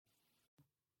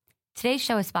Today's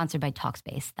show is sponsored by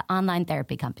Talkspace, the online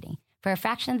therapy company. For a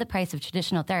fraction of the price of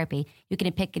traditional therapy, you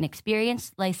can pick an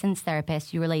experienced, licensed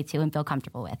therapist you relate to and feel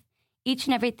comfortable with. Each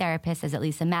and every therapist has at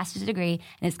least a master's degree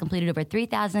and has completed over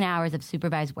 3,000 hours of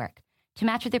supervised work. To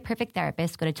match with your perfect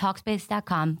therapist, go to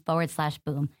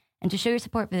Talkspace.com/boom. And to show your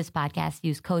support for this podcast,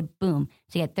 use code BOOM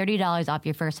to get $30 off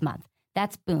your first month.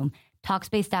 That's BOOM.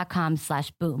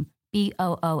 Talkspace.com/boom.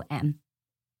 BOOM.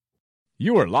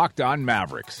 You are Locked On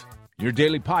Mavericks, your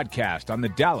daily podcast on the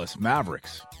Dallas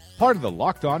Mavericks. Part of the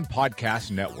Locked On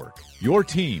Podcast Network, your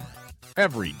team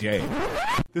every day.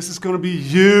 This is going to be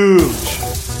huge.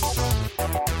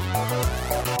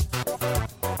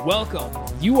 Welcome.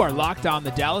 You are Locked On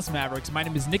the Dallas Mavericks. My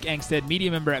name is Nick Angstead,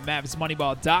 media member at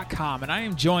MavsMoneyball.com, and I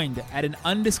am joined at an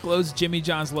undisclosed Jimmy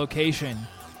John's location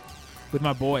with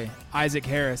my boy, Isaac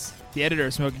Harris, the editor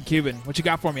of Smoking Cuban. What you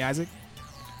got for me, Isaac?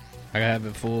 I have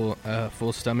a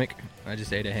full stomach. I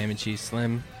just ate a ham and cheese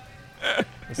slim.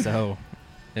 So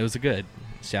it was good.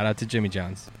 Shout out to Jimmy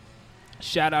John's.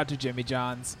 Shout out to Jimmy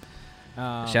John's.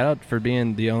 Shout out for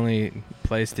being the only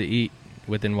place to eat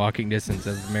within walking distance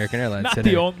of American Airlines.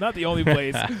 Not the only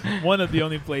place. One of the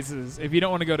only places. If you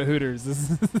don't want to go to Hooters, this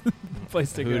is the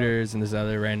place to go. Hooters and this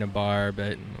other random bar,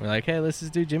 but we're like, hey, let's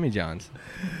just do Jimmy John's.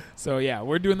 So yeah,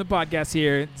 we're doing the podcast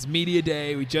here. It's media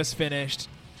day. We just finished,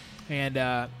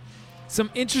 and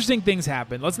some interesting things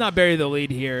happened. Let's not bury the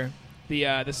lead here.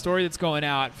 The story that's going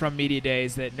out from media day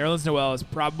is that Nerlens Noel is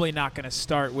probably not going to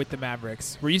start with the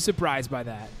Mavericks. Were you surprised by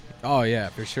that? Oh yeah,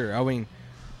 for sure. I mean,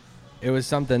 it was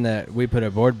something that we put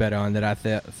a board bet on that I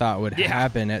thought would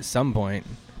happen at some point,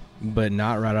 but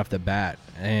not right off the bat.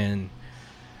 And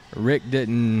Rick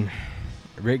didn't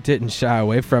shy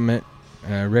away from it.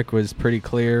 Rick was pretty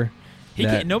clear.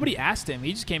 Nobody asked him.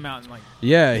 He just came out and like.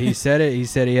 Yeah, he said it. He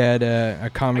said he had a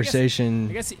conversation.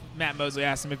 I guess Matt Mosley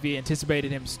asked him if he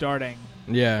anticipated him starting.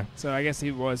 Yeah. So I guess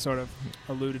he was sort of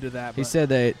alluded to that. He said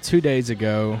that 2 days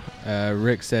ago,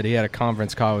 Rick said he had a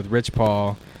conference call with Rich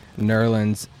Paul,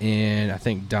 Nerlens, and I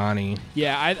think Donnie.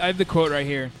 Yeah, I have the quote right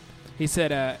here. He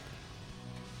said, I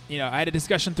had a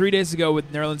discussion 3 days ago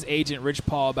with Nerlens' agent, Rich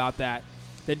Paul, about that.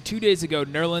 Then 2 days ago,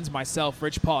 Nerlens, myself,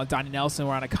 Rich Paul, and Donnie Nelson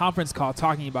were on a conference call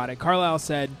talking about it. Carlisle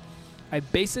said, I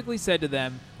basically said to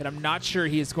them that I'm not sure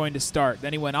he is going to start.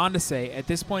 Then he went on to say, at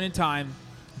this point in time,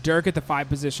 Dirk at the 5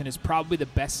 position is probably the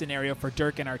best scenario for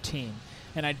Dirk and our team.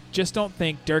 And I just don't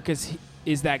think Dirk is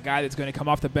that guy that's going to come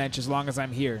off the bench as long as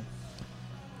I'm here.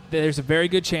 There's a very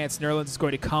good chance Nerlens is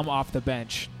going to come off the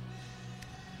bench.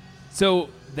 So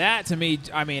that, to me,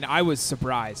 I mean, I was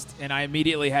surprised. And I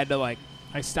immediately had to,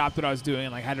 I stopped what I was doing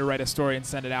and had to write a story and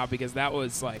send it out because that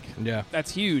was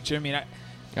that's huge. I mean,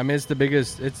 it's the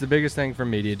biggest thing for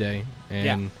media day,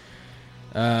 and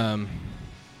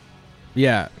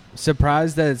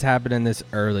surprised that it's happening this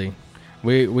early.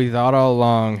 We thought all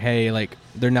along, hey,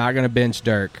 they're not going to bench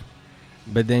Dirk,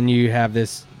 but then you have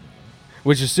this,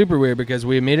 which is super weird because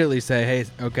we immediately say, hey,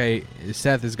 okay,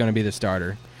 Seth is going to be the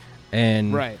starter,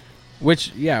 and right,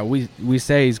 which we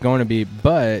say he's going to be,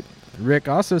 but Rick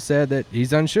also said that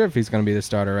he's unsure if he's going to be the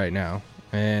starter right now.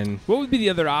 And what would be the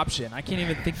other option? I can't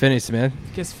even think. Finney Smith.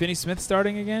 I guess Finney Smith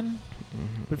starting again?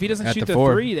 But if he doesn't shoot the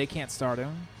 4. 3, they can't start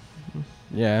him.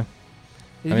 Yeah.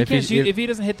 If he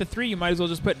doesn't hit the 3, you might as well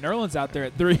just put Nerlens out there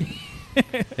at 3.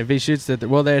 If he shoots they'd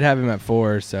have him at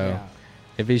 4, so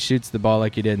if he shoots the ball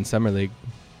like he did in Summer League,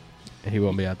 he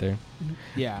won't be out there.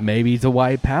 Yeah. Maybe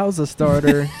Dwight Powell's a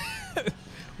starter.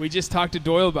 We just talked to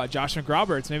Doyle about Josh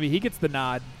McRoberts. Maybe he gets the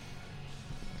nod.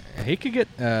 He could get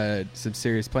some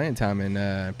serious playing time in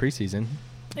preseason.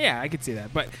 Yeah, I could see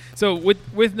that. But so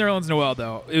with Nerlens Noel,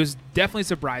 though, it was definitely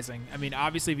surprising. I mean,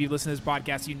 obviously, if you listen to this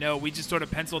podcast, we just sort of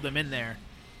penciled him in there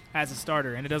as a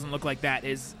starter, and it doesn't look like that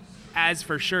is as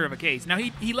for sure of a case. Now,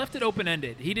 he left it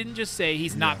open-ended. He didn't just say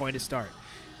he's not going to start.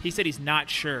 He said he's not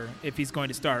sure if he's going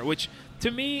to start, which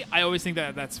to me, I always think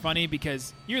that that's funny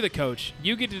because you're the coach.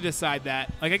 You get to decide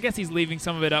that. I guess he's leaving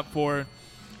some of it up for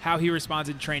how he responds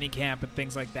in training camp and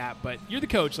things like that. But you're the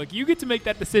coach. You get to make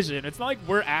that decision. It's not like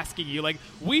we're asking you.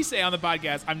 We say on the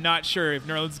podcast, I'm not sure if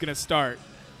Nerlens is going to start.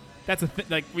 That's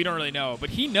we don't really know.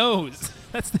 But he knows.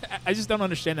 I just don't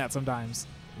understand that sometimes.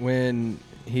 When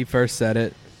he first said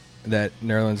it, that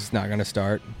Nerlens is not going to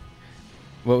start,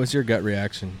 what was your gut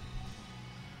reaction?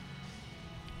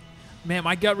 Man,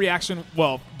 my gut reaction,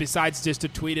 well, besides just to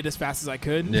tweet it as fast as I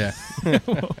could,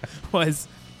 was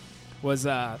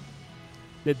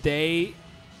that they,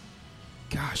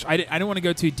 gosh, I don't want to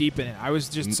go too deep in it. I was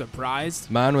just surprised.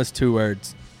 Mine was 2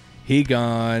 words. He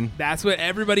gone. That's what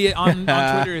everybody on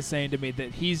Twitter is saying to me,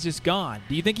 that he's just gone.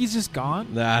 Do you think he's just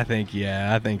gone? I think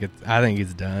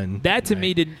he's done. That to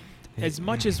me didn't. as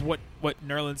much as what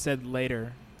Nerlens said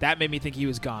later, that made me think he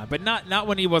was gone. But not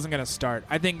when he wasn't going to start.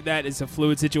 I think that is a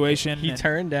fluid situation. He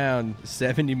turned down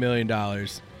 $70 million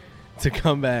to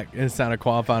come back and sign a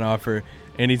qualifying offer,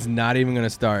 and he's not even going to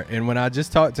start. And when I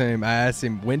just talked to him, I asked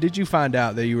him, when did you find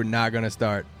out that you were not going to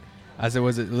start? I said,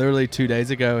 was it literally 2 days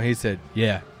ago? He said,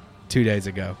 yeah, 2 days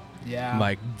ago. Yeah. I'm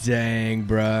like, dang,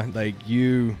 bruh. Like,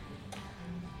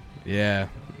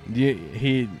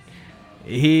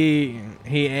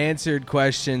 he answered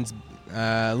questions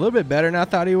a little bit better than I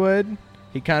thought he would.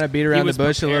 He kind of beat around the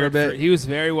bush a little bit. He was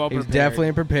very well prepared. He was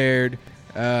definitely prepared.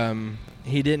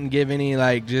 He didn't give any,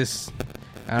 like, just,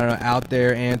 I don't know, out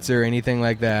there answer or anything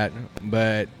like that.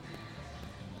 But,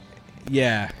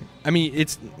 yeah. I mean,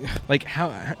 it's like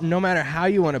no matter how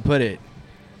you want to put it,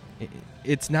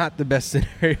 it's not the best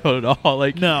scenario at all.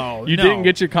 Like, you didn't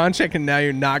get your contract, and now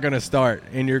you're not going to start,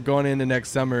 and you're going into next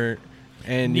summer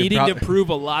and needing to prove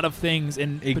a lot of things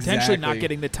and potentially not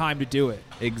getting the time to do it.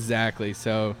 Exactly.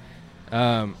 So,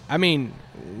 I mean,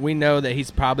 we know that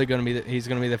he's probably going to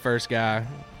be the first guy.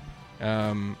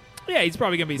 Yeah, he's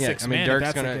probably going to be sixth man.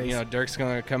 Dirk's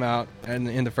going to come out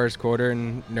in the first quarter,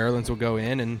 and Nerlens will go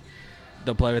in, and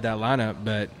they'll play with that lineup,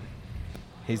 but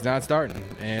he's not starting.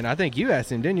 And I think you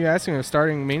asked him, didn't you ask him if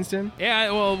starting means to him? Yeah,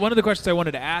 well, one of the questions I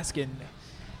wanted to ask him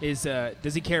is,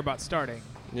 does he care about starting?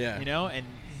 Yeah. And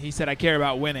he said, I care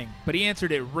about winning. But he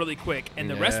answered it really quick. And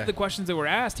the rest of the questions that were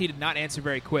asked, he did not answer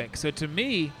very quick. So to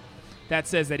me, that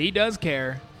says that he does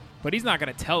care, but he's not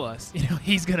going to tell us.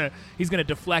 He's gonna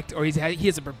deflect, or he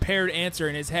has a prepared answer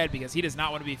in his head because he does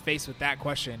not want to be faced with that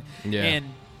question. Yeah. And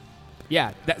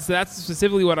yeah, that's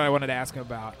specifically what I wanted to ask him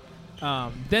about.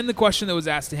 Then the question that was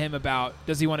asked to him about,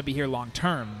 does he want to be here long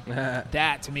term?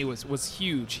 That to me was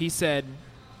huge. He said,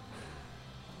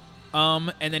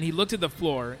 and then he looked at the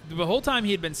floor. The whole time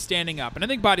he had been standing up, and I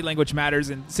think body language matters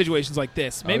in situations like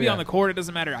this. Maybe on the court it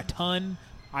doesn't matter a ton.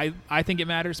 I think it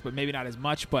matters, but maybe not as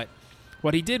much. But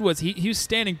what he did was he was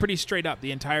standing pretty straight up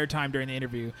the entire time during the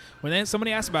interview. When then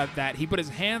somebody asked about that, he put his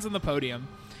hands on the podium.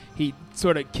 He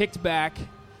sort of kicked back.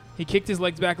 He kicked his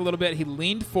legs back a little bit. He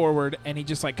leaned forward, and he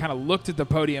just, like, kind of looked at the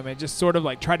podium and just sort of,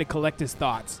 like, tried to collect his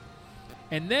thoughts.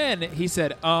 And then he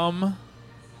said, and,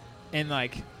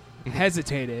 like,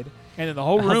 hesitated. And then the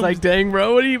whole room. I was like, dang,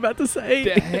 bro, what are you about to say?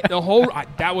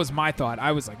 That was my thought.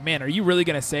 I was like, man, are you really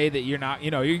going to say that you're not,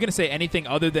 you're going to say anything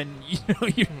other than,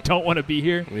 you don't want to be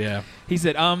here? Yeah. He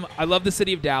said, I love the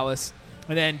city of Dallas.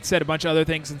 And then said a bunch of other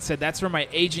things and said, that's for my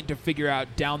agent to figure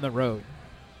out down the road.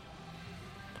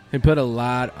 He put a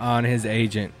lot on his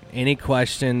agent. Any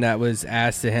question that was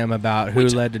asked to him about who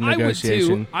led the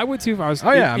negotiation. I would too if I was.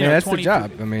 Oh yeah, I mean that's the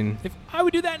job. I mean, if I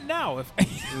would do that now. If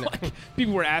like,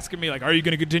 people were asking me like, "Are you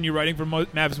going to continue writing for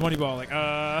Mavs Moneyball?" Like,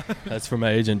 That's for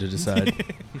my agent to decide.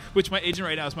 Which my agent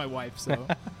right now is my wife. So,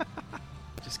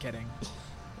 just kidding.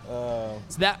 So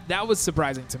that was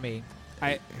surprising to me.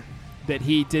 That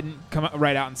he didn't come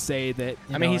right out and say that.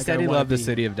 He said he loved the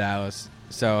city of Dallas.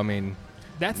 So I mean.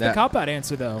 That's the cop-out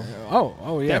answer, though.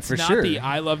 Oh yeah, that's for not sure. The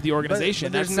I love the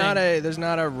organization. But there's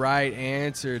not a right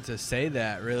answer to say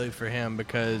that really for him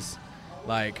because,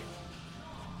 like,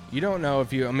 you don't know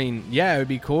if you. I mean, yeah, it would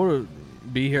be cool to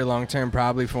be here long term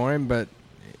probably for him, but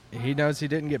he knows he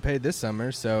didn't get paid this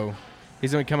summer, so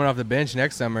he's gonna be coming off the bench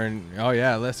next summer. And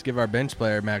let's give our bench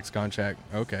player max contract.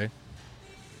 Okay.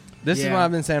 This is what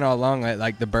I've been saying all along.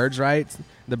 Like the bird rights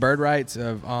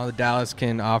of the Dallas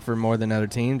can offer more than other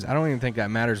teams. I don't even think that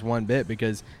matters one bit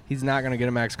because he's not going to get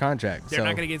a max contract. They're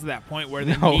not going to get to that point where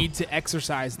they need to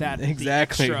exercise that the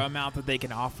extra amount that they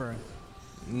can offer.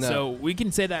 No. So we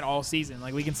can say that all season.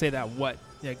 Like we can say that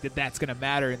that's going to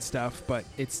matter and stuff, but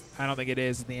I don't think it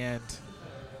is in the end.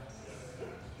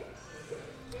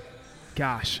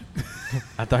 Gosh.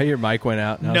 I thought your mic went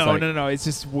out. No. It's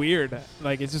just weird.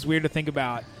 Like it's just weird to think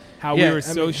about how we were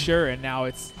so sure and now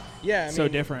it's so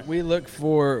different. We look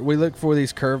for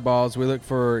these curveballs. We look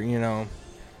for,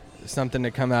 something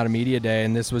to come out of media day,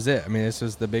 and this was it. I mean, this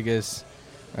was the biggest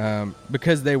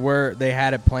because Rick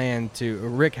had a plan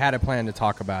to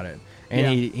talk about it. And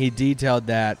he detailed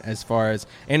that as far as,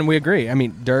 and we agree. I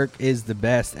mean, Dirk is the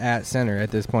best at center at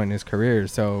this point in his career.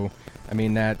 So, I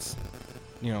mean, that's,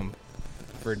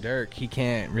 for Dirk, he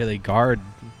can't really guard,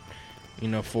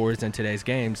 forwards in today's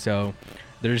game. So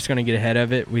they're just going to get ahead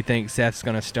of it. We think Seth's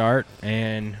going to start,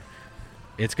 and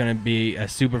it's going to be a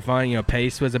super fun.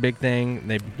 Pace was a big thing.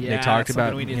 They talked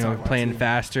about playing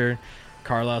faster.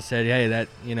 Carlisle said, "Hey,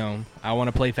 I want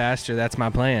to play faster. That's my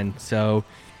plan." So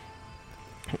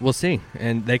we'll see,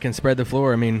 and they can spread the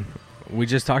floor. I mean, we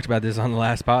just talked about this on the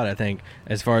last pod. I think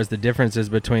as far as the differences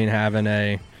between having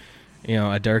a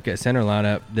Dirk at center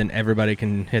lineup, then everybody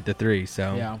can hit the three.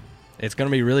 So it's going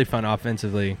to be really fun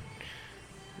offensively.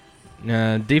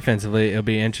 Defensively, it'll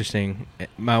be interesting.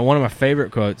 One of my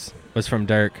favorite quotes was from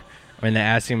Dirk when they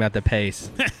asked him about the pace.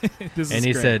 And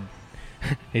he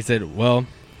said, well,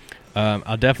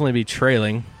 I'll definitely be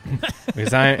trailing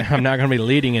because I'm not going to be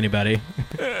leading anybody.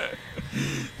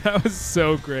 That was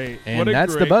so great. And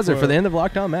that's the buzzer for the end of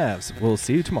Locked On Mavs. We'll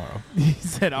see you tomorrow. He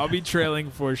said, I'll be trailing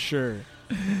for sure.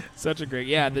 Such a great.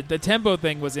 Yeah, the tempo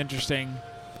thing was interesting.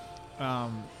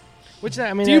 Do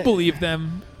you believe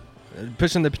them?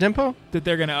 Pushing the tempo? That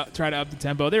they're going to try to up the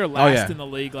tempo. They were last in the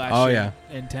league last year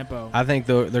in tempo. I think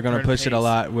they're going to push it a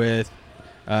lot with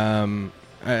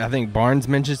I think Barnes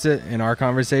mentions it in our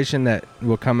conversation that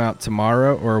will come out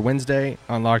tomorrow or Wednesday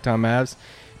on Locked On Mavs.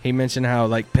 He mentioned how,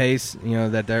 like, pace,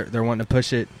 that they're wanting to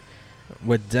push it.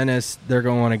 With Dennis, they're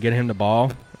going to want to get him the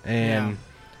ball. And,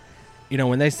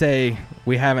 when they say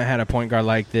we haven't had a point guard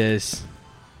like this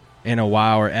in a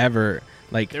while or ever,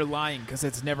 like, they're lying because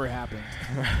it's never happened.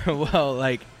 Well,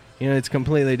 like, it's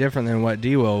completely different than what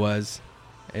D-Will was.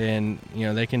 And,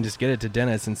 they can just get it to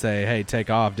Dennis and say, hey, take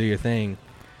off, do your thing.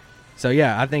 So,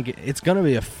 yeah, I think it's going to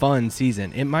be a fun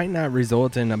season. It might not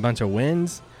result in a bunch of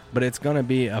wins, but it's going to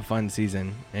be a fun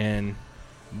season.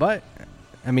 But,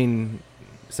 I mean,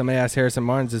 somebody asked Harrison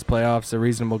Barnes, is playoffs a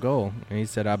reasonable goal? And he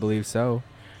said, I believe so.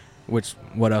 Which,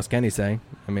 what else can he say?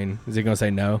 I mean, is he going to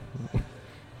say no?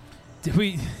 Did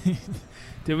we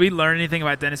learn anything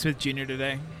about Dennis Smith Jr.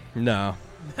 today? No.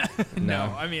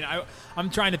 No. I mean, I'm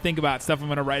trying to think about stuff I'm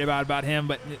going to write about him,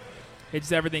 but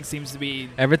everything seems to be.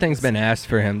 Everything's been asked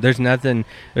for him. There's nothing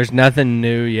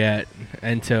new yet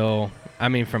until,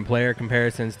 from player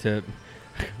comparisons to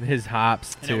his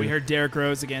hops to. We heard Derrick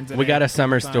Rose again today. We got a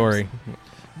summer story.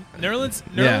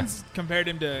 Nerlens compared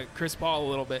him to Chris Paul a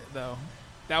little bit, though.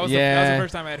 That was the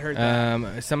first time I had heard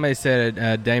that. Somebody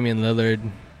said Damian Lillard.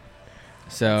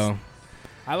 So,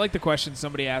 I like the question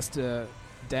somebody asked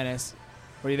Dennis.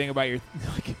 What do you think about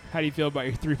how do you feel about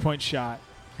your 3-point shot?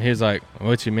 He was like,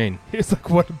 what you mean? He was like,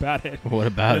 what about it? What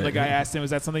about and it? The guy asked him, is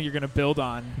that something you're going to build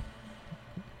on?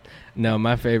 No,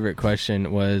 my favorite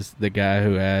question was the guy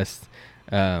who asked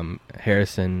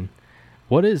Harrison,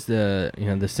 what is the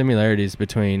similarities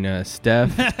between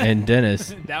Steph and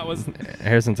Dennis?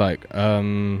 Harrison's like,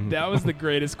 That was the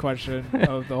greatest question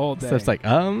of the whole day. Steph's like,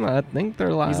 I think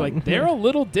they're lying. He's like, they're a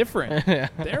little different.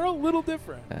 They're a little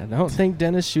different. I don't think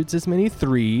Dennis shoots as many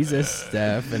threes as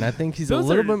Steph, and I think he's a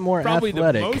little bit more probably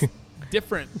athletic. Probably the most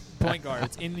different point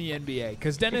guards in the NBA,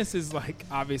 because Dennis is like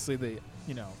obviously the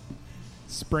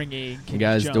springy.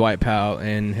 Guys, jump. Dwight Powell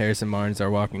and Harrison Barnes are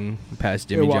walking past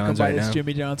Jimmy John's right now.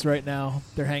 Jimmy John's right now.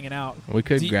 They're hanging out. We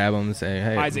could grab them and say,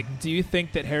 hey. Isaac, do you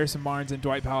think that Harrison Barnes and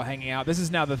Dwight Powell hanging out, this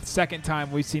is now the second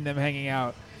time we've seen them hanging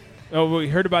out. Oh, we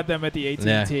heard about them at the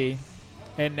AT&T,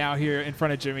 and now here in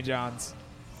front of Jimmy John's.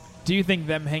 Do you think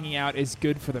them hanging out is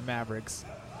good for the Mavericks?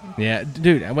 Yeah,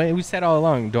 dude, we said all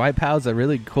along, Dwight Powell's a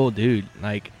really cool dude.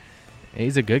 Like,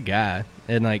 he's a good guy,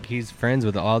 and, like, he's friends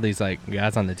with all these, like,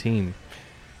 guys on the team.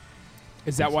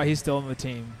 Is that why he's still on the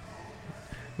team?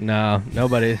 No,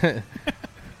 nobody.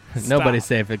 Nobody's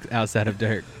safe outside of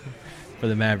Dirk for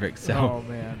the Mavericks. So. Oh,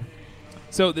 man.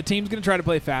 So the team's going to try to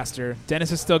play faster.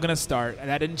 Dennis is still going to start, and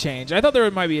that didn't change. I thought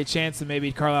there might be a chance that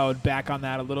maybe Carlisle would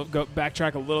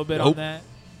backtrack a little bit on that.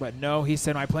 But no, he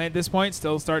said, my plan at this point,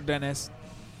 still start Dennis.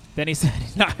 Then he said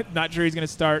he's not sure he's going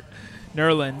to start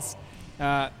Nerlens.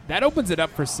 That opens it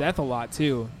up for Seth a lot,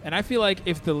 too. And I feel like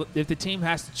if the team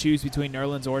has to choose between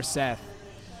Nerlens or Seth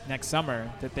next summer,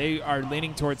 that they are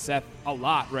leaning towards Seth a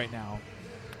lot right now.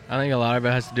 I think a lot of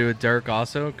it has to do with Dirk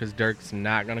also, because Dirk's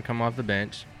not going to come off the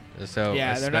bench. So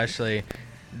especially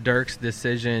Dirk's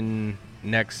decision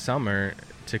next summer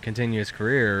to continue his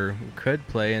career could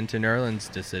play into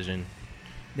Nerlens' decision.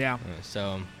 Yeah.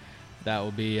 So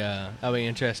that'll be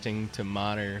interesting to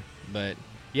monitor. But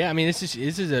yeah, I mean, this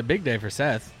is a big day for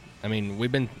Seth. I mean,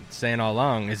 we've been saying all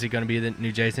along, is he going to be the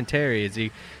new Jason Terry? Is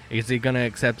he going to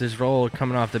accept his role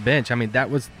coming off the bench? I mean, that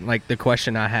was like the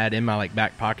question I had in my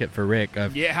back pocket for Rick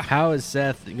of how is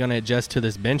Seth going to adjust to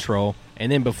this bench role?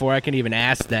 And then before I can even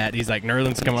ask that, he's like,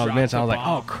 Nerlens coming off the bench. I was like,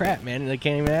 oh crap, man, they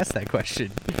can't even ask that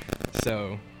question.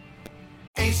 So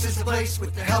Ace is the place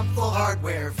with the helpful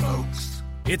hardware, folks.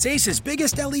 It's Ace's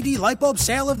biggest LED light bulb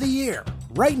sale of the year.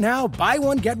 Right now, buy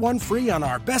one, get one free on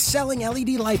our best-selling LED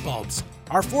light bulbs.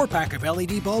 Our 4-pack of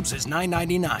LED bulbs is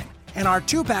 $9.99, and our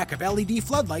 2-pack of LED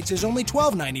floodlights is only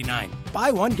 $12.99.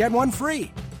 Buy one, get one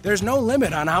free. There's no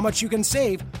limit on how much you can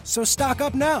save, so stock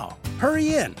up now.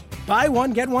 Hurry in. Buy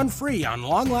one, get one free on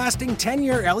long-lasting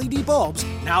 10-year LED bulbs,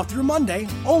 now through Monday,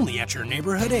 only at your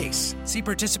neighborhood Ace. See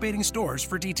participating stores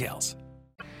for details.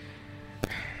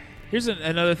 Here's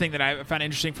another thing that I found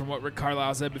interesting from what Rick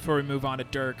Carlisle said before we move on to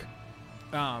Dirk.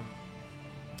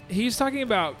 He was talking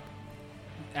about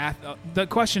the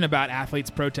question about athletes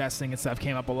protesting and stuff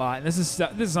came up a lot, and this is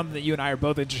something that you and I are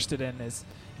both interested in. Is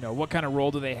what kind of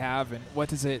role do they have, and what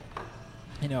does it?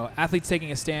 Athletes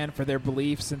taking a stand for their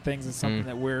beliefs and things is something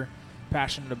that we're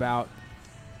passionate about.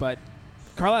 But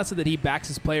Carlisle said that he backs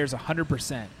his players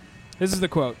 100%. This is the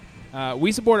quote: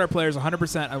 "We support our players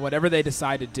 100% on whatever they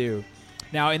decide to do."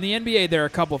 Now, in the NBA, there are a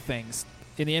couple things.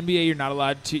 In the NBA, you're not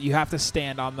allowed to. You have to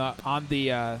stand on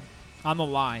the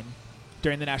line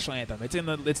during the national anthem.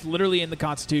 It's literally in the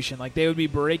Constitution. Like, they would be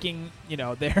breaking,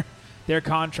 their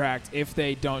contract if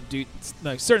they don't do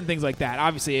certain things like that.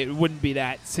 Obviously, it wouldn't be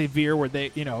that severe where they,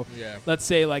 let's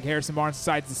say like Harrison Barnes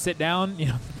decides to sit down,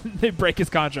 they break his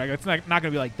contract. It's not going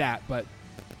to be like that, but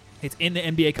it's in the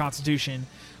NBA Constitution,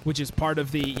 which is part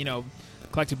of the,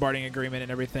 collective bargaining agreement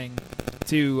and everything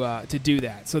to do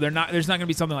that. So there's not going to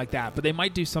be something like that, but they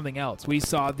might do something else. We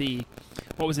saw I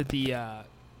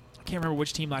can't remember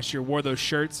which team last year wore those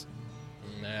shirts.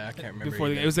 Nah, I can't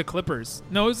remember. It was the Clippers.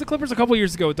 No, it was the Clippers a couple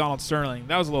years ago with Donald Sterling.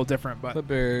 That was a little different, but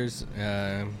Clippers,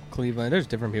 Cleveland. There's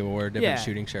different people who wear different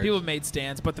shooting shirts. People have made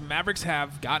stands, but the Mavericks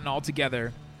have gotten all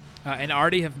together and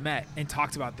already have met and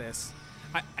talked about this.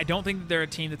 I don't think that they're a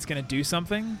team that's going to do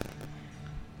something,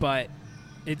 but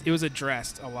it was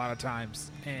addressed a lot of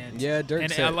times. And Dirk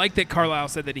and said, I like that Carlisle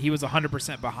said that he was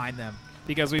 100% behind them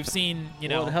because we've seen,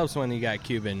 Well, it helps when you got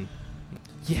Cuban.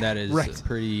 Yeah, that is right.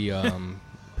 pretty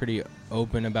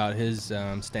open about his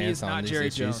stance he is on not these Jerry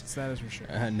issues. Jones, that is for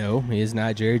sure. No, he is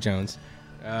not Jerry Jones.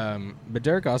 But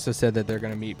Dirk also said that they're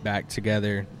going to meet back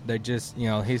together. They just,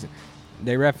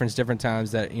 they reference different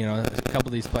times that a couple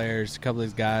of these players, a couple of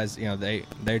these guys,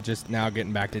 they're just now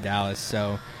getting back to Dallas.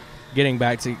 So getting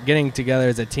together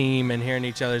as a team and hearing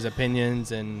each other's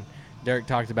opinions, and Dirk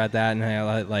talked about that and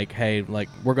how hey,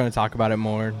 we're going to talk about it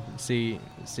more, see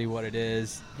what it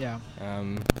is. Yeah.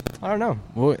 I don't know.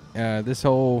 Well, I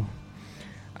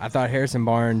thought Harrison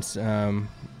Barnes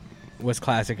was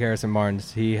classic Harrison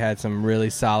Barnes. He had some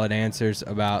really solid answers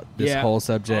about this whole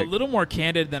subject. A little more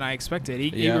candid than I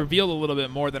expected. He revealed a little bit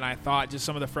more than I thought, just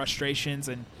some of the frustrations.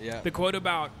 And the quote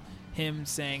about him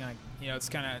saying,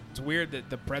 it's weird that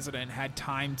the president had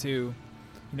time to,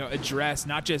 address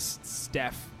not just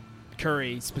Steph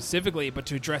Curry specifically, but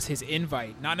to address his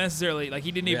invite. Not necessarily, he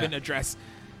didn't even address,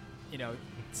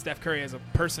 Steph Curry as a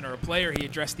person or a player. He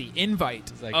addressed the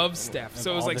invite of Steph.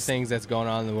 So it was all the things that's going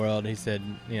on in the world. He said,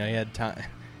 he had time.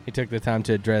 He took the time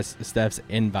to address Steph's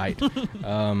invite.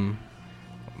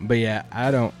 But yeah,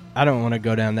 I don't want to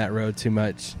go down that road too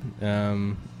much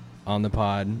on the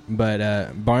pod.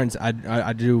 But Barnes,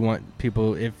 I do want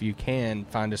people, if you can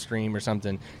find a stream or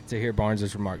something, to hear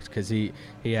Barnes' remarks, because he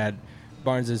had.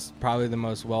 Barnes is probably the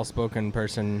most well-spoken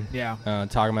person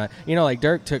talking about it.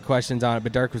 Dirk took questions on it,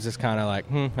 but Dirk was just kind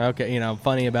of okay,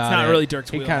 funny about it. It's not really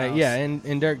Dirk's wheelhouse.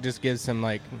 And Dirk just gives some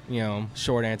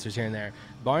short answers here and there.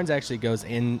 Barnes actually goes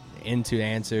into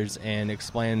answers and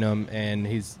explaining them, and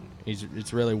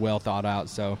it's really well thought out.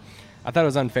 So I thought it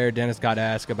was unfair. Dennis got to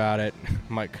ask about it.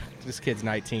 I'm like, this kid's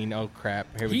 19. Oh crap!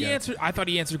 Here we go. I thought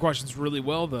he answered questions really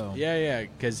well though. Yeah,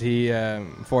 because he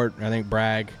Fort, I think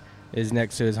Bragg is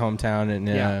next to his hometown in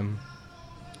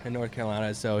North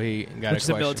Carolina, so he got which is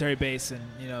a military base, and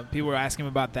people were asking him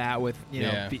about that with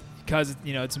because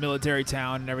it's a military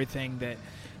town and everything that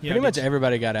pretty much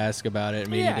everybody got asked about it.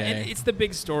 Media day. And it's the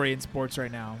big story in sports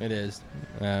right now. It is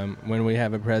when we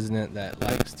have a president that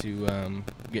likes to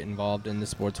get involved in the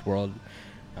sports world.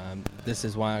 This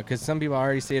is why, because some people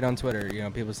already see it on Twitter.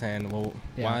 People saying, "Well,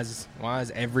 why is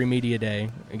every media day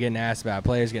getting asked about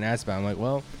players getting asked about?" I'm like,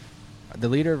 well. The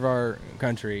leader of our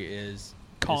country is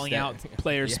calling out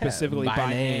players specifically by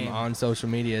name on social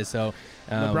media. So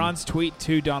LeBron's tweet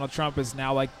to Donald Trump is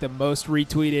now the most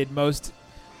retweeted,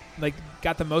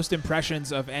 got the most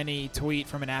impressions of any tweet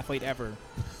from an athlete ever.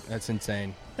 That's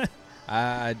insane.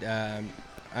 I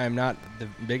am not the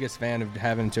biggest fan of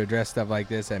having to address stuff like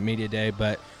this at media day,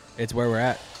 but it's where we're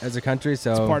at as a country,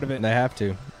 so it's part of it. They have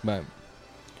to. But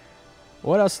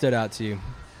what else stood out to you?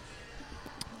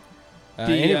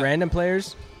 Any random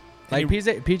players?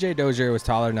 PJ Dozier was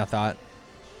taller than I thought.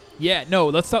 Yeah, no,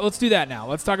 let's do that now.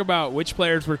 Let's talk about which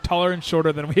players were taller and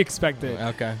shorter than we expected.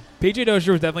 Okay. PJ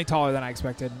Dozier was definitely taller than I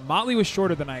expected. Motley was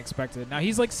shorter than I expected. Now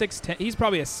he's 6'10". He's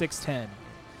probably a 6'10".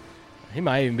 He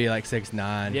might even be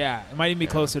 6'9". Yeah, it might even be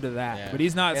closer to that. But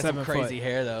he's not 7 foot. Crazy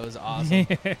hair though. It was awesome. We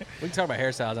can talk about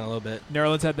hairstyles in a little bit.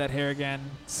 Nerlens had that hair again.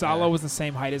 Salah was the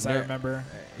same height as I remember.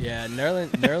 Yeah,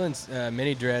 Nerlens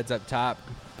mini dreads up top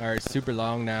are super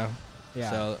long now. Yeah.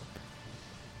 So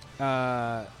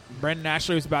Brandon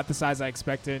Ashley was about the size I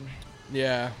expected.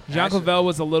 Yeah. Jean Clavel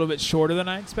was a little bit shorter than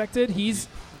I expected. He's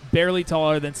barely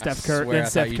taller than Steph Curry. I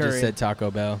thought you just said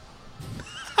Taco Bell.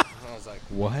 I was like,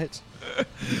 what?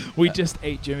 We just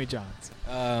ate Jimmy John's.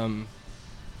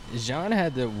 Jean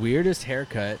had the weirdest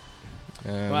haircut.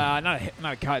 Well, not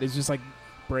a cut. It's just like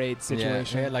braid situation. Yeah,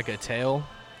 he had like a tail.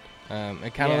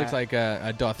 It kind of looks like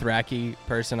a Dothraki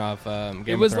person off Game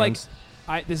it was of Thrones.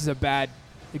 like, this is a bad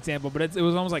example, but it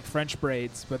was almost like French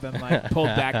braids, but then like pulled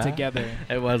back together.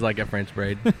 It was like a French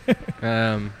braid.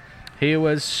 He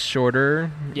was shorter.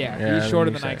 Yeah, he's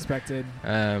shorter than I expected.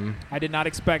 I did not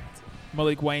expect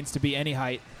Malik Waynes to be any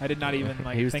height. I did not even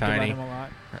he was think tiny. about him a lot.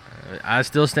 I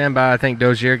still stand by. I think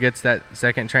Dozier gets that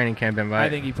second training camp invite. I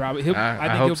think he probably. He'll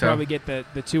probably get the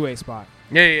 2-way spot.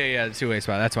 Yeah. The 2-way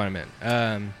spot. That's what I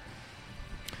meant.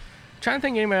 Trying to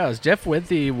think of anybody else. Jeff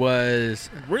Withey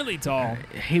was really tall.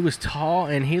 He was tall,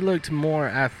 and he looked more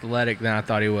athletic than I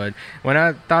thought he would. When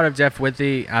I thought of Jeff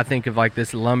Withey, I think of like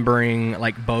this lumbering,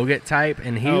 like Bogut type,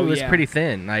 and he was pretty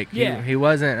thin. Like he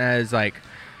wasn't as like.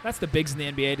 That's the bigs in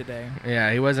the NBA today.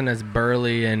 Yeah, he wasn't as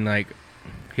burly, and like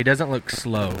he doesn't look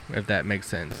slow, if that makes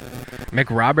sense. Mick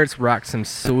Roberts rocked some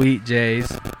sweet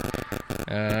J's.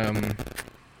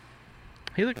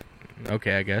 He looked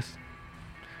okay, I guess.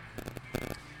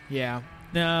 Yeah.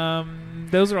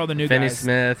 Those are all the new Finney guys.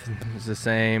 Smith is the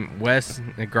same. Wes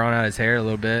had grown out his hair a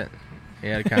little bit. He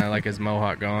had kind of like his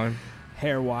mohawk going.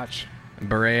 Hair watch.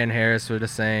 Beret and Harris were the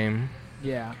same.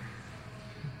 Yeah.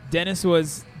 Dennis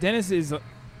is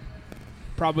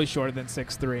probably shorter than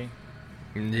 6'3".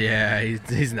 Yeah,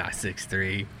 he's not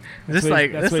 6'3". Just what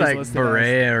like listed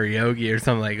Beret or Yogi or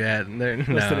something like that. Listed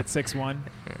at 6'1".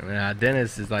 Nah,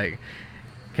 Dennis is like.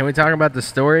 Can we talk about the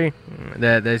story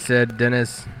that they said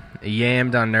Dennis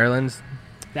yammed on Nerlens?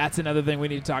 That's another thing we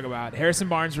need to talk about. Harrison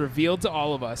Barnes revealed to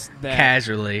all of us that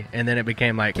casually, and then it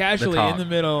became like casually the talk. in the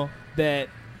middle that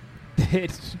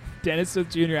Dennis Smith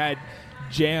Jr. had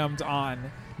jammed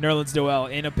on Nerlens Noel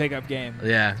in a pickup game.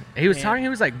 Yeah, he was talking. He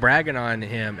was like bragging on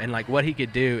him and like what he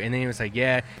could do, and then he was like,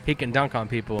 "Yeah, he can dunk on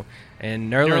people."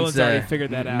 And Nerlens already figured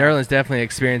that out. Nerlens definitely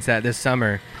experienced that this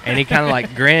summer, and he kind of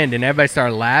like grinned, and everybody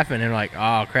started laughing and like,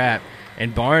 "Oh crap!"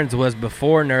 And Barnes was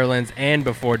before Nerlens and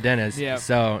before Dennis,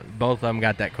 so both of them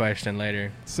got that question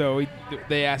later. So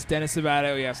they asked Dennis about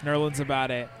it. We asked Nerlens about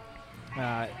it.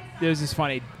 It was just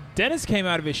funny. Dennis came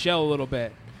out of his shell a little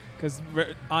bit. Because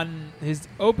on his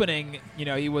opening,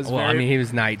 he was he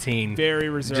was 19. Very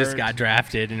reserved. Just got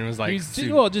drafted, and it was like...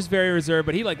 just very reserved,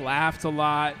 but he, laughed a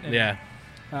lot. And,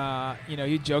 yeah.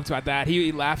 He joked about that.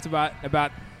 He laughed about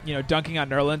dunking on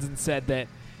Nerlens and said that,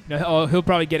 he'll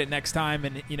probably get it next time.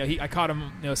 And, I caught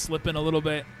him, slipping a little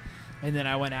bit, and then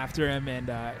I went after him. And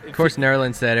of course,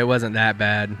 Nerlens said it wasn't that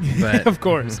bad. But of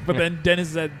course. But then Dennis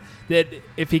said that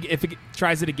if he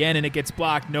tries it again and it gets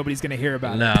blocked, nobody's going to hear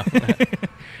about it. No.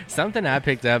 Something I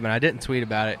picked up, and I didn't tweet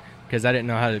about it because I didn't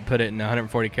know how to put it in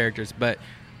 140 characters, but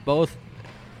both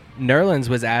Nerlens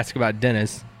was asked about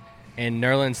Dennis, and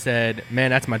Nerlens said, "Man,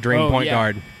 that's my dream point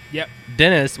guard." Yep.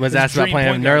 Dennis was asked about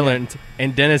playing with Nerlens,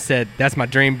 and Dennis said, "That's my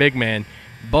dream big man."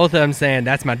 Both of them saying,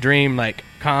 "That's my dream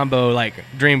combo,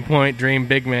 dream point, dream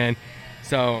big man."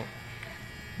 So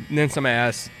then somebody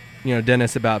asked,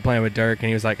 Dennis about playing with Dirk, and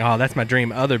he was like, "Oh, that's my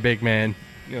dream other big man."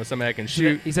 Somebody that can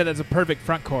shoot. He said that's a perfect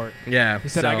front court. Yeah. He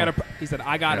said I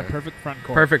got a perfect front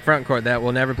court. Perfect front court that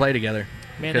will never play together.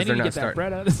 Man, they need to get that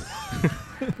bread out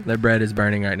of Their bread is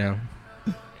burning right now.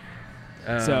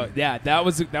 So yeah, that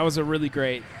was a really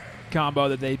great combo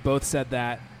that they both said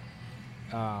that.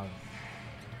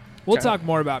 We'll talk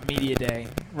more about Media Day.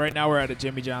 Right now we're at a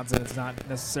Jimmy Johnson. It's not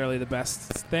necessarily the best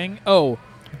thing. Oh,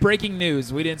 breaking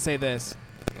news. We didn't say this.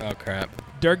 Oh, crap.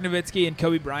 Dirk Nowitzki and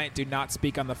Kobe Bryant do not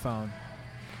speak on the phone.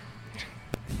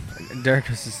 Dirk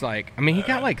was just he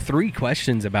got 3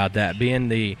 questions about that, being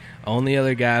the only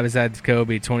other guy besides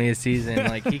Kobe, 20th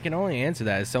season. He can only answer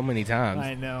that so many times.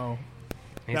 I know.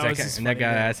 He's that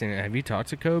guy asked him, "Have you talked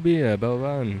to Kobe?" Blah,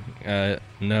 blah, and,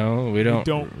 no, we don't. We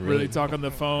don't really talk on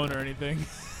the phone or anything.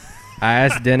 I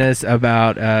asked Dennis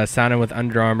about signing with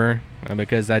Under Armour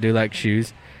because I do like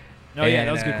shoes. Oh, yeah,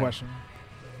 that was a good question.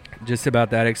 Just about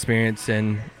that experience,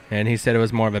 and he said it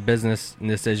was more of a business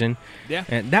decision. Yeah.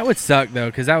 And that would suck, though,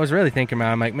 because I was really thinking about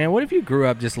it. I'm like, man, what if you grew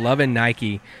up just loving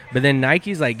Nike, but then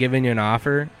Nike's, giving you an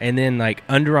offer, and then,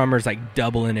 Under Armour's,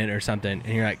 doubling it or something,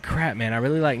 and you're like, crap, man, I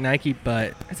really like Nike,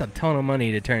 but it's a ton of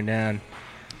money to turn down.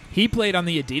 He played on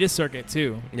the Adidas circuit,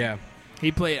 too. Yeah.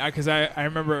 He played, because I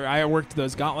remember I worked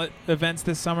those Gauntlet events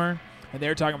this summer, and they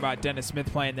were talking about Dennis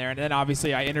Smith playing there, and then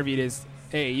obviously I interviewed his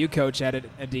AAU coach at an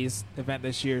Adidas event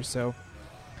this year, so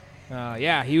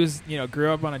Yeah, he was,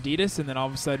 grew up on Adidas, and then all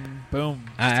of a sudden, boom,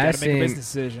 got to make a business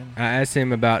decision. I asked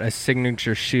him about a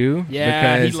signature shoe.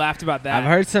 Yeah, he laughed about that. I've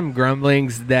heard some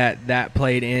grumblings that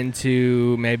played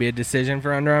into maybe a decision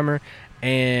for Under Armour,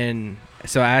 and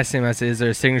so I asked him, I said, is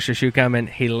there a signature shoe coming?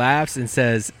 He laughs and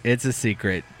says, it's a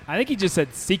secret. I think he just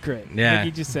said secret. Yeah. I think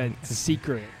he just said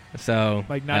secret. So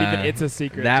like not even it's a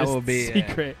secret. That just will be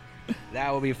secret.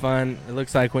 That will be fun. It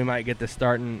looks like we might get the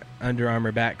starting Under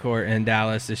Armour backcourt in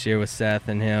Dallas this year with Seth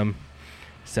and him.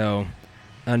 So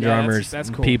Under Armour's that's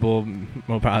cool. people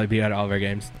will probably be at all of our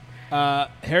games.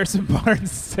 Harrison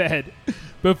Barnes said,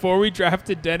 before we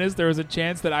drafted Dennis, there was a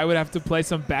chance that I would have to play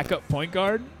some backup point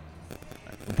guard.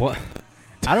 What?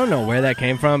 I don't know where that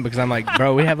came from because I'm like,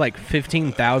 bro, we have like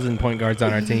 15,000 point guards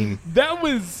on our team. That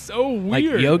was so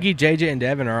weird. Like Yogi, JJ, and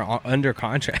Devin are under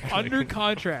contract. Under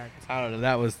contract. I don't know.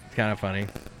 That was kind of funny.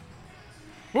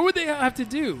 What would they have to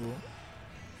do?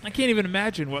 I can't even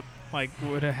imagine what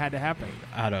would have had to happen.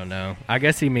 I don't know. I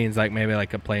guess he means like maybe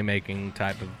like a playmaking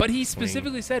type of. But he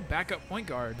specifically said backup point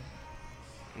guard.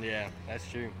 Yeah, that's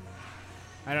true.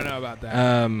 I don't know about that.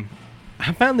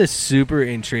 I found this super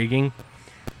intriguing,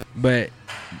 but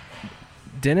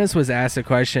Dennis was asked a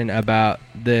question about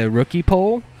the rookie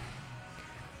poll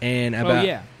and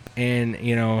about and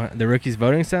the rookies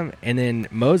voting some, and then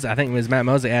I think it was Matt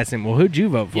Mosley asked him, well, who'd you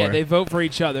vote for? Yeah, they vote for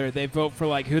each other. They vote for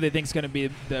like who they think is going to be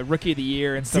the rookie of the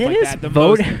year and stuff Dennis like that.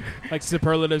 Most, like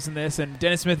superlatives in this, and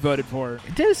Dennis Smith voted for.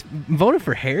 Dennis voted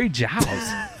for Harry Giles.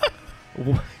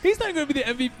 He's not going to be the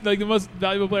MVP, like the most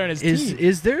valuable player on his team.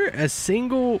 Is there a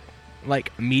single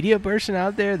media person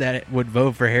out there that would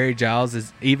vote for Harry Giles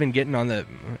as even getting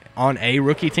on a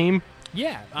rookie team?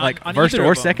 Yeah, on first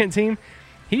or second team.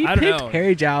 He picked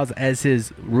Harry Giles as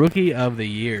his rookie of the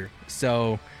year.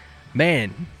 So,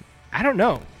 man, I don't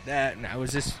know. That I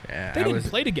was just they didn't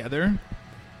play together.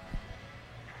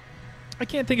 I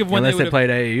can't think of when unless they played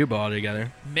AAU ball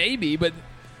together. Maybe, but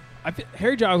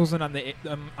Harry Giles wasn't on the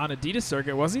on Adidas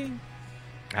circuit, was he?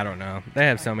 I don't know. They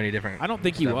have so many different. I don't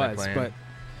think he was, but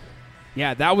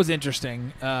yeah, that was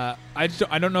interesting. I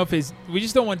don't know if we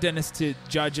just don't want Dennis to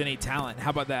judge any talent. How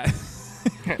about that?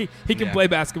 he can play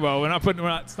basketball.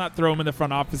 Let's not throw him in the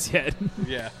front office yet.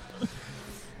 Yeah.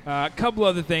 A couple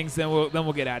other things, then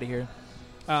we'll get out of here.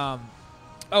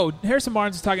 Harrison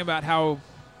Barnes was talking about how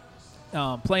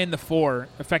playing the 4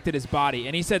 affected his body,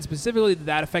 and he said specifically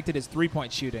that affected his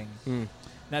 3-point shooting.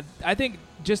 Now, I think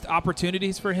just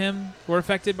opportunities for him were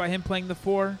affected by him playing the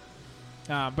 4,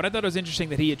 but I thought it was interesting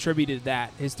that he attributed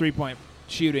his 3-point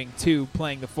shooting, to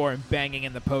playing the 4 and banging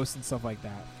in the post and stuff like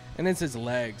that. And it's his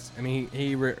legs. I mean,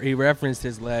 he referenced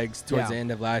his legs towards the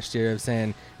end of last year of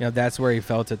saying, that's where he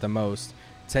felt it the most.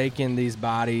 Taking these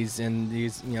bodies and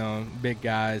these, big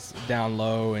guys down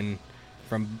low and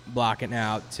from blocking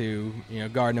out to,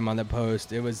 guarding them on the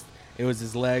post. It was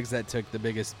his legs that took the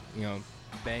biggest,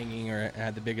 banging or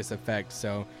had the biggest effect.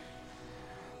 So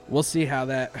we'll see how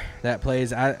that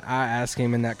plays. I asked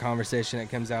him in that conversation that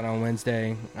comes out on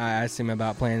Wednesday, I asked him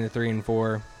about playing the 3 and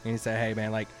 4, and he said, hey,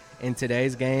 man, in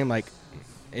today's game,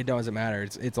 it doesn't matter.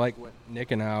 It's like what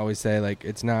Nick and I always say,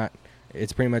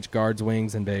 it's pretty much guards,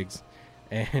 wings, and bigs.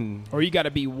 Or you got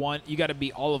to be one. You got to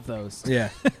be all of those. Yeah.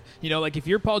 If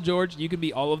you're Paul George, you can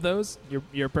be all of those.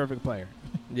 You're a perfect player.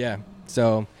 Yeah.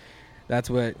 So that's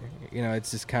what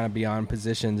it's just kind of beyond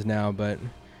positions now, but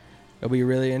it'll be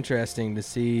really interesting to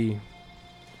see.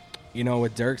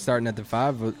 With Dirk starting at the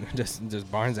 5, does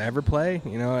Barnes ever play?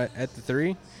 At the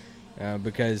 3,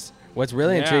 because what's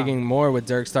really intriguing more with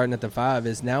Dirk starting at the 5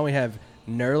 is now we have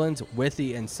Nerlens,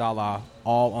 Withey, and Salah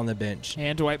all on the bench,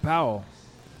 and Dwight Powell.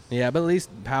 Yeah, but at least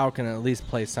Powell can at least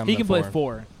play some. He can play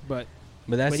 4, but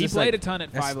he played a ton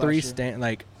at 5 last year. That's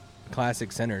 3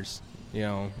 classic centers.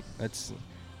 That's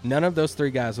none of those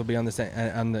 3 guys will be on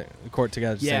the court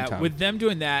together at the same time. Yeah, with them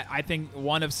doing that, I think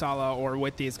one of Salah or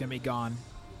Withey is going to be gone.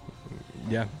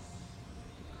 Yeah.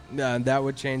 That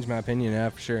would change my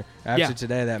opinion, for sure. After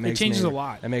today, it changes a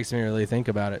lot. That makes me really think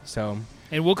about it. So.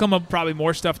 And we'll come up probably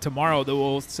more stuff tomorrow that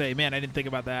we'll say, man, I didn't think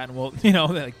about that. And we'll,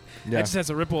 that just has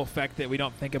a ripple effect that we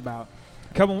don't think about.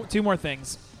 2 more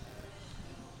things.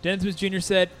 Dennis Smith Jr.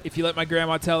 said, if you let my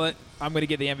grandma tell it, I'm going to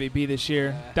get the MVP this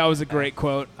year. That was a great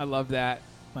quote. I love that.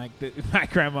 My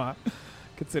grandma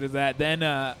considers that. Then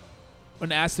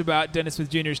when asked about Dennis Smith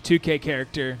Jr.'s 2K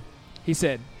character, he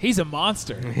said, he's a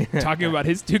monster. Talking about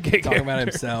his 2K character. Talking about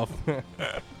himself.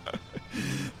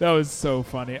 That was so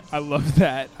funny. I love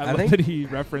that. I love that he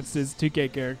referenced his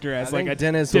 2K character as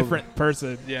a different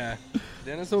person. Yeah.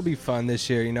 Dennis will be fun this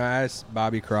year. I asked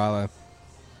Bobby Karalla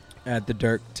at the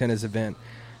Dirk tennis event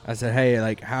I said, hey,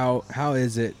 like, how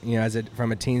is it, as it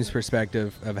from a team's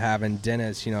perspective of having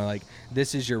Dennis, like,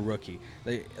 this is your rookie.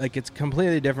 Like it's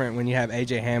completely different when you have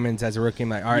A.J. Hammonds as a rookie. I'm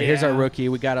like, all right, here's our rookie.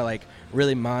 We got to, like,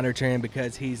 really monitor him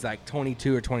because he's, like,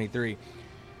 22 or 23.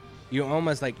 You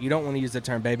almost, like, you don't want to use the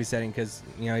term babysitting because,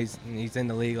 he's in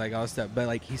the league, like, all this stuff. But,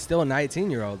 like, he's still a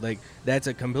 19-year-old. Like, that's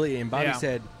a completely – and Bobby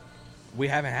said, we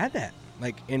haven't had that.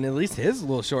 Like, in at least his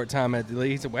little short time at the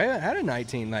league, he said, we haven't had a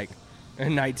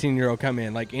 19-year-old come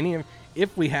in. Like,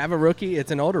 if we have a rookie,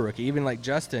 it's an older rookie, even like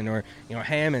Justin or,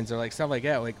 Hammonds or, like, stuff like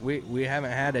that. Like, we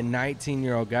haven't had a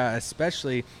 19-year-old guy,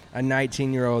 especially a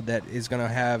 19-year-old that is going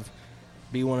to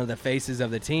be one of the faces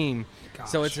of the team. Gosh.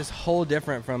 So it's just whole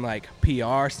different from, like,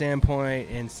 PR standpoint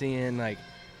and seeing, like,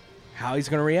 how he's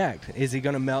going to react. Is he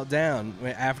going to melt down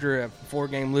after a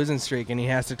 4-game losing streak and he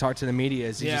has to talk to the media?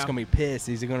 Is he just going to be pissed?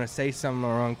 Is he going to say some of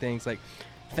the wrong things? Like,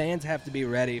 fans have to be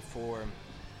ready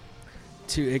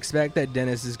to expect that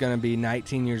Dennis is going to be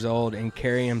 19 years old and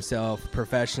carry himself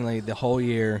professionally the whole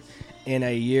year in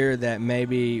a year that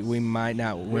maybe we might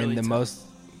not win really the most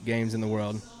games in the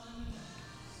world.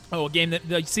 Oh,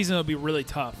 the season will be really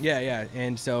tough. Yeah.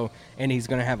 And he's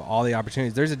going to have all the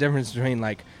opportunities. There's a difference between,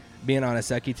 like, being on a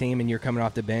sucky team and you're coming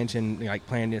off the bench and, like,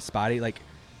 playing this spotty. Like,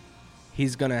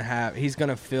 he's going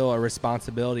to feel a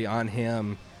responsibility on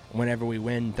him whenever we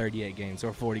win 38 games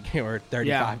or 40 or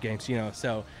 35 games,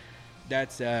 So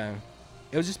that's it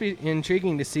would just be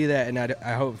intriguing to see that, and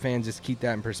I hope fans just keep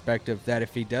that in perspective, that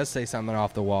if he does say something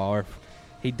off the wall or if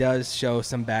he does show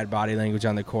some bad body language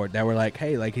on the court, that we're like,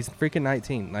 hey, like, he's freaking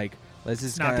 19. Like, let's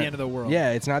just not the end of the world.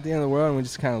 Yeah, it's not the end of the world, and we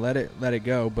just kind of let it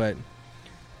go. But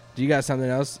do you got something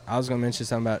else? I was going to mention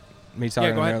something about me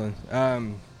talking to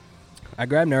Nerlens. I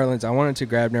grabbed Nerlens. I wanted to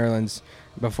grab Nerlens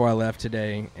before I left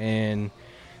today and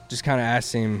just kind of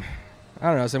asked him, I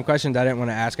don't know, some questions I didn't want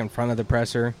to ask in front of the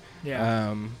presser.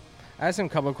 Yeah. I asked him a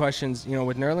couple of questions.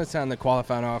 With Nerlens on the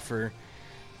qualifying offer,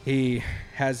 he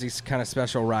has these kind of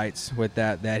special rights with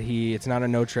that it's not a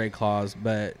no-trade clause,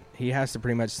 but he has to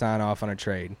pretty much sign off on a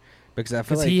trade. Because I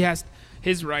feel like he has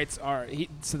his rights are he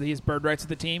has bird rights to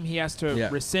the team. He has to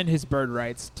rescind his bird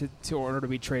rights to order to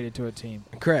be traded to a team.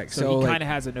 Correct. So he kind of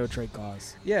has a no-trade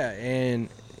clause. Yeah, and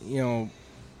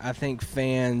I think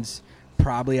fans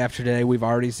probably after today, we've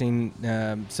already seen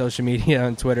social media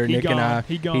on Twitter.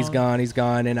 He's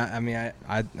gone. And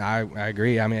I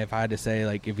agree. I mean, if I had to say,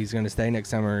 like, if he's going to stay next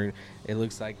summer, it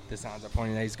looks like the signs are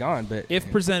pointing that he's gone. But if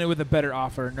presented with a better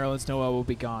offer, Nerlens Noel will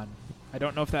be gone. I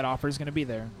don't know if that offer is going to be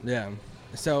there. Yeah.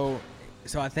 So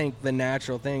I think the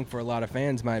natural thing for a lot of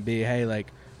fans might be, hey,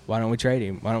 like, why don't we trade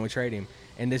him?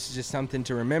 And this is just something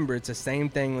to remember. It's the same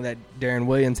thing that Darren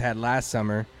Williams had last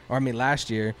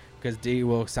year. Because D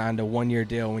will signed a 1-year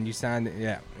deal when you signed it.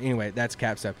 Yeah. Anyway, that's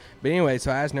cap stuff. But anyway,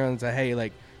 so I asked Nerlens, hey,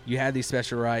 like, you had these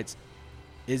special rights.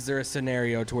 Is there a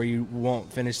scenario to where you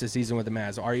won't finish the season with the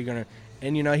Mavs? Are you going to –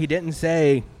 and, he didn't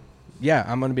say, yeah,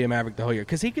 I'm going to be a Maverick the whole year.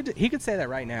 Because he could say that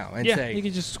right now and say – he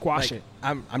could just squash it.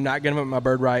 I'm not giving up my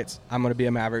bird rights. I'm going to be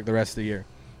a Maverick the rest of the year.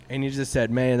 And he just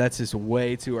said, man, that's just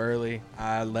way too early.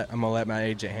 I'm going to let my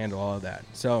agent handle all of that.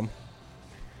 So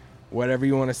whatever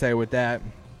you want to say with that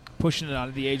 – pushing it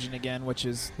onto the agent again, which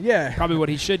is probably what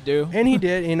he should do. And he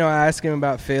did. I asked him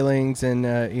about feelings and,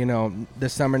 the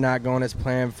summer not going as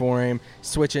planned for him,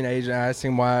 switching agent. I asked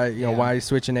him why, why he's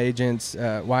switching agents,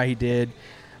 why he did.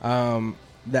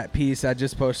 That piece I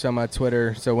just posted on my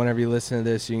Twitter, so whenever you listen to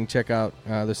this, you can check out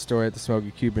the story at the Smoky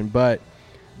Cuban. But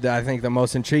I think the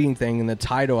most intriguing thing in the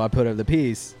title I put of the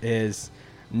piece is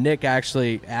Nick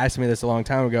actually asked me this a long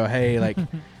time ago, hey, like,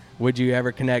 would you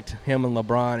ever connect him and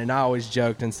LeBron? And I always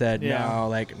joked and said, no,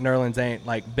 like, Nerlens ain't,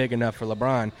 like, big enough for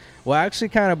LeBron. Well, I actually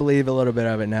kind of believe a little bit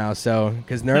of it now. So,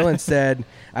 because Nerlens said,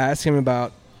 I asked him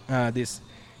about this,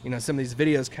 some of these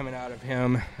videos coming out of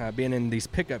him being in these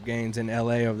pickup games in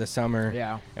L.A. over the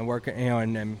summer and working,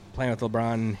 and playing with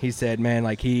LeBron. And he said, man,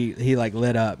 like, he like,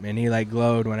 lit up and he, like,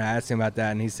 glowed when I asked him about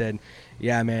that. And he said,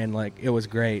 yeah, man, like, it was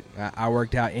great. I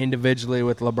worked out individually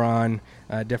with LeBron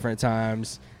different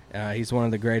times. He's one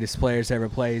of the greatest players to ever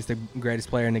play. He's the greatest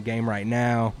player in the game right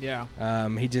now. Yeah.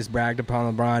 He just bragged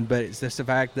upon LeBron, but it's just the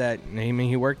fact that,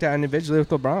 he worked out individually with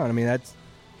LeBron. I mean, that's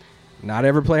not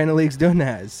every player in the league's doing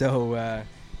that. So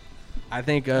I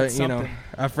think,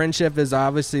 a friendship is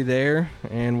obviously there,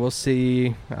 and we'll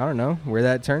see, I don't know, where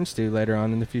that turns to later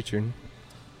on in the future.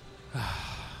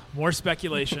 More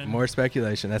speculation. More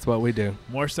speculation. That's what we do.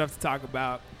 More stuff to talk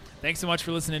about. Thanks so much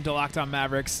for listening to Locked On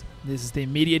Mavericks. This is the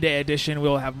Media Day edition.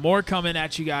 We'll have more coming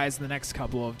at you guys in the next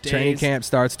couple of days. Training camp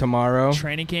starts tomorrow.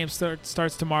 Training camp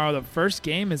starts tomorrow. The first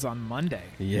game is on Monday.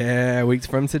 Yeah, weeks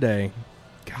from today.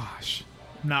 Gosh.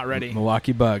 Not ready.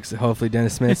 Milwaukee Bucks. Hopefully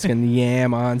Dennis Smith's going to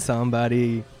yam on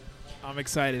somebody. I'm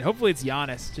excited. Hopefully it's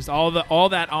Giannis. Just all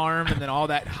that arm and then all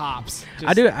that hops.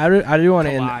 I do want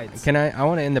to collides. end. I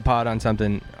want to end the pod on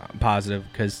something positive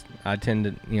because I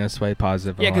tend to sway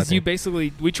positive. Yeah, because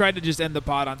we tried to just end the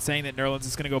pod on saying that Nerlens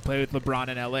is going to go play with LeBron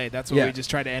in LA. That's what we just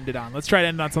tried to end it on. Let's try to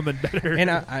end it on something better.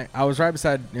 And I was right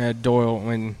beside Doyle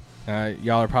when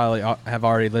y'all are probably have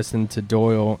already listened to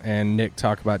Doyle and Nick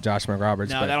talk about Josh McRoberts.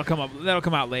 No, that'll come up. That'll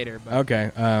come out later. But.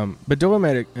 Okay, but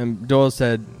Doyle Doyle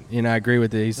said, I agree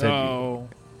with it. He said, No.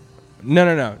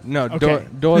 Okay.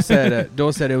 Doyle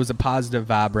said it was a positive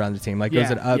vibe around the team. Like it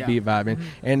was an upbeat vibe,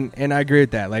 and I agree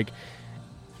with that. Like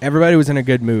everybody was in a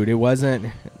good mood. It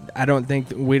wasn't. I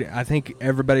think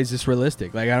everybody's just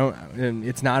realistic. Like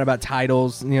it's not about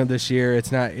titles. This year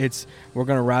it's not. We're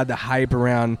gonna ride the hype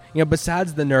around.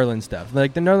 Besides the Nerlens stuff,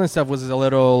 like the Nerlens stuff was a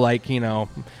little like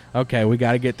okay, we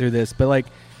got to get through this. But like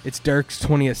it's Dirk's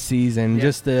 20th season.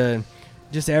 Yeah.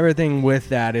 Just everything with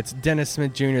that. It's Dennis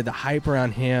Smith Jr., the hype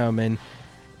around him, and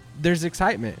there's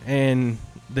excitement. And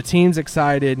the team's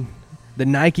excited. The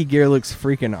Nike gear looks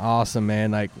freaking awesome,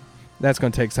 man. Like, that's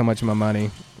going to take so much of my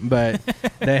money. But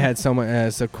they had so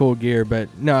much cool gear.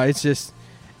 But, no, it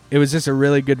was just a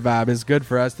really good vibe. It's good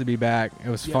for us to be back. It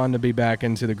was fun to be back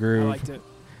into the groove. I liked it.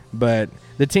 But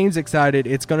the team's excited.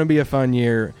 It's going to be a fun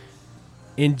year.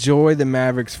 Enjoy the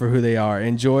Mavericks for who they are.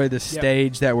 Enjoy the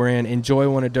stage that we're in. Enjoy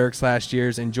one of Dirk's last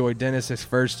years. Enjoy Dennis's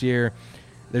first year.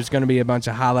 There's going to be a bunch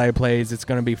of highlight plays. It's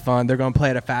going to be fun. They're going to play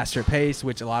at a faster pace,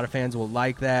 which a lot of fans will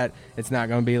like that. It's not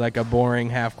going to be like a boring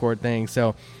half-court thing.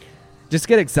 So just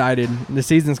get excited. The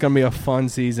season's going to be a fun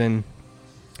season.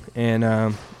 And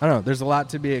I don't know. There's a lot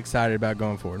to be excited about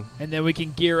going forward. And then we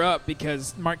can gear up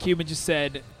because Mark Cuban just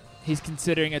said he's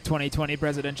considering a 2020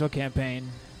 presidential campaign.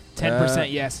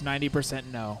 10% yes,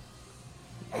 90% no.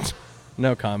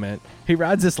 No comment. He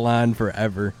rides this line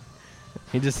forever.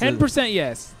 He just 10%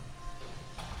 yes.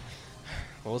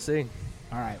 We'll see.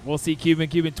 All right, we'll see Cuban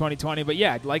 2020. But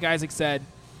yeah, like Isaac said,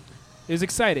 it was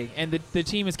exciting, and the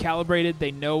team is calibrated.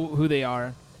 They know who they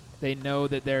are. They know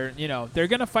that they're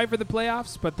going to fight for the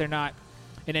playoffs, but they're not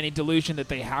in any delusion that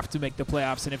they have to make the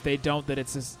playoffs. And if they don't, that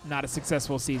it's not a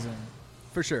successful season.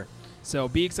 For sure. So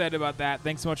be excited about that.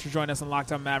 Thanks so much for joining us on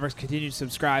Locked On Mavericks. Continue to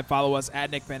subscribe. Follow us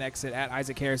at Nick Van Exit, at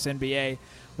Isaac Harris NBA.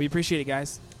 We appreciate it,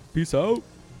 guys. Peace out.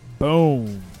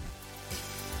 Boom.